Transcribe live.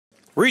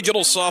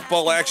Regional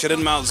softball action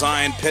in Mount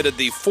Zion pitted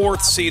the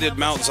 4th-seeded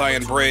Mount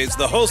Zion Braves,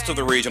 the host of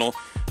the regional,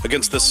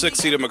 against the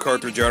 6th-seeded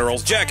MacArthur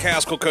Generals. Jack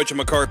Haskell, coach of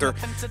MacArthur,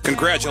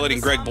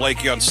 congratulating Greg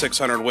Blakey on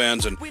 600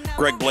 wins. And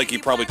Greg Blakey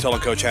probably telling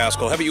Coach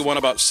Haskell, haven't you won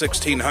about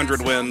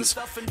 1,600 wins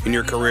in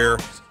your career?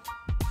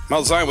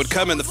 Mount Zion would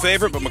come in the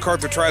favorite, but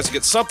MacArthur tries to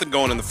get something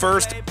going in the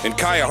first. In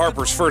Kaya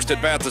Harper's first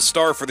at-bat, the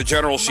star for the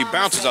Generals, she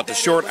bounces out to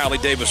short. Alli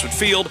Davis would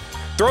field,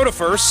 throw to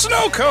first,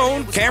 snow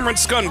cone. Cameron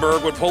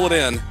Skunberg would pull it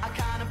in.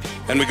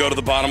 And we go to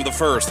the bottom of the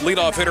first.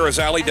 Leadoff hitter is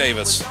Alli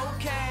Davis.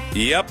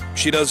 Yep,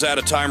 she does that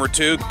a time or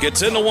two.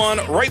 Gets into one,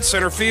 right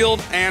center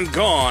field, and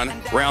gone.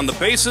 Round the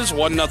bases,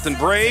 1-0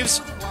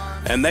 Braves,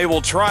 and they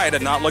will try to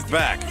not look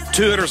back.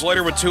 2 hitters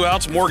later with 2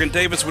 outs, Morgan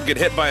Davis would get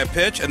hit by a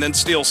pitch and then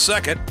steal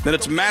second. Then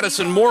it's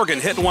Madison Morgan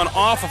hitting one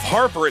off of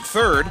Harper at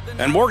third,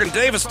 and Morgan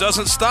Davis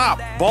doesn't stop.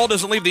 Ball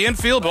doesn't leave the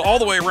infield, but all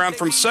the way around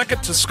from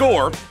second to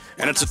score,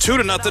 and it's a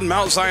 2-0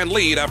 Mount Zion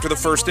lead after the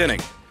first inning.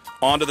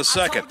 On to the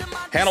second.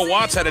 Hannah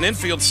Watts had an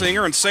infield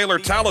singer, and Sailor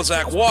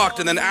Talazak walked,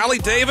 and then Alli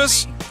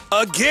Davis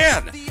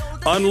again.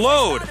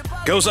 Unload.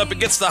 Goes up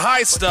and gets the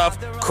high stuff,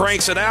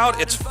 cranks it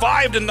out. It's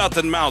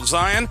 5-0 Mount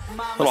Zion.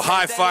 Little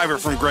high-fiver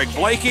from Greg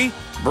Blakey.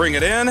 Bring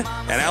it in,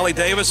 and Alli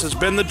Davis has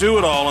been the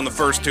do-it-all in the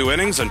first 2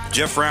 innings, and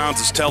Jeff Rounds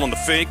is telling the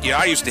Fink, yeah,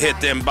 I used to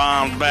hit them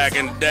bombs back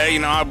in the day. You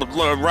know, I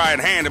was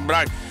right-handed,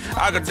 but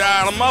I could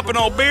dial them up in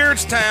old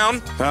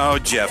Beardstown. Oh,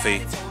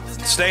 Jeffy.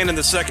 Staying in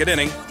the second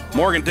inning,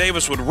 Morgan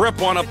Davis would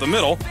rip one up the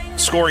middle,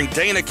 scoring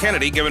Dana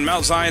Kennedy, giving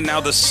Mount Zion now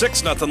the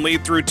 6-0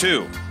 lead through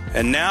 2.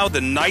 And now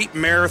the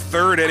nightmare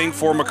third inning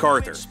for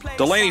MacArthur.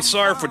 Delaney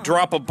Sarf would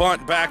drop a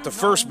bunt back to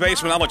first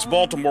baseman Alex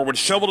Baltimore would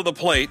shovel to the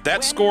plate.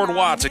 That scored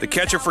Watts. The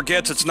catcher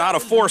forgets it's not a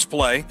force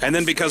play. And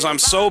then because I'm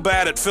so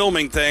bad at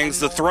filming things,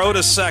 the throw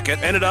to second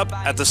ended up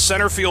at the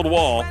center field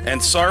wall.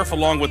 And Sarf,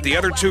 along with the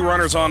other 2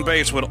 runners on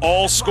base, would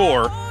all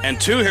score.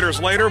 And 2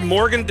 hitters later,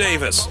 Morgan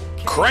Davis.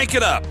 Crank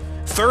it up.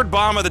 Third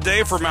bomb of the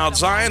day for Mount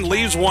Zion.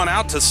 Leaves one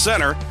out to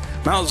center.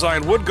 Mount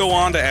Zion would go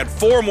on to add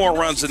 4 more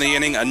runs in the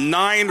inning. A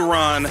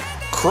 9-run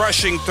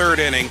crushing third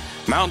inning.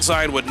 Mount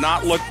Zion would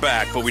not look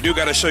back, but we do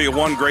got to show you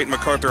one great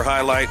MacArthur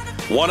highlight,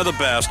 one of the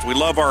best. We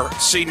love our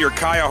senior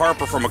Kaya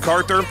Harper from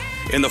MacArthur.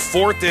 In the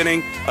 4th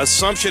inning,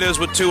 assumption is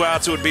with 2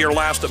 outs it would be her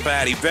last at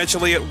bat.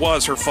 Eventually it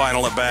was her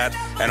final at bat,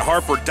 and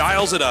Harper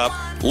dials it up,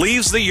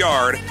 leaves the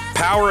yard,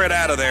 power it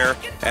out of there,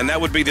 and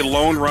that would be the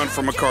lone run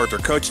for MacArthur.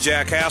 Coach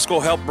Jack Haskell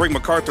helped bring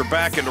MacArthur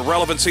back into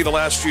relevancy the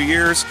last few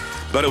years,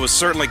 but it was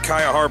certainly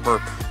Kaya Harper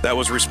that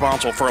was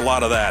responsible for a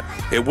lot of that.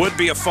 It would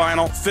be a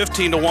final.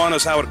 15-1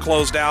 is how it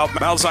closed out.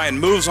 Mount Zion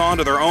moves on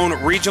to their own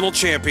regional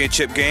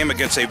championship game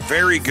against a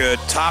very good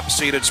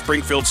top-seeded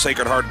Springfield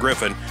Sacred Heart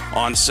Griffin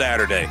on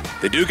Saturday.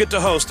 They do get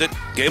to host it.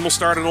 Game will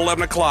start at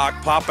 11 o'clock.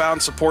 Pop out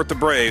and support the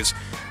Braves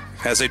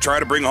as they try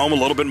to bring home a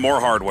little bit more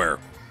hardware.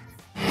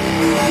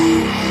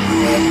 Thank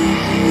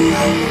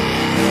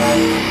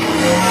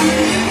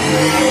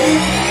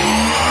you.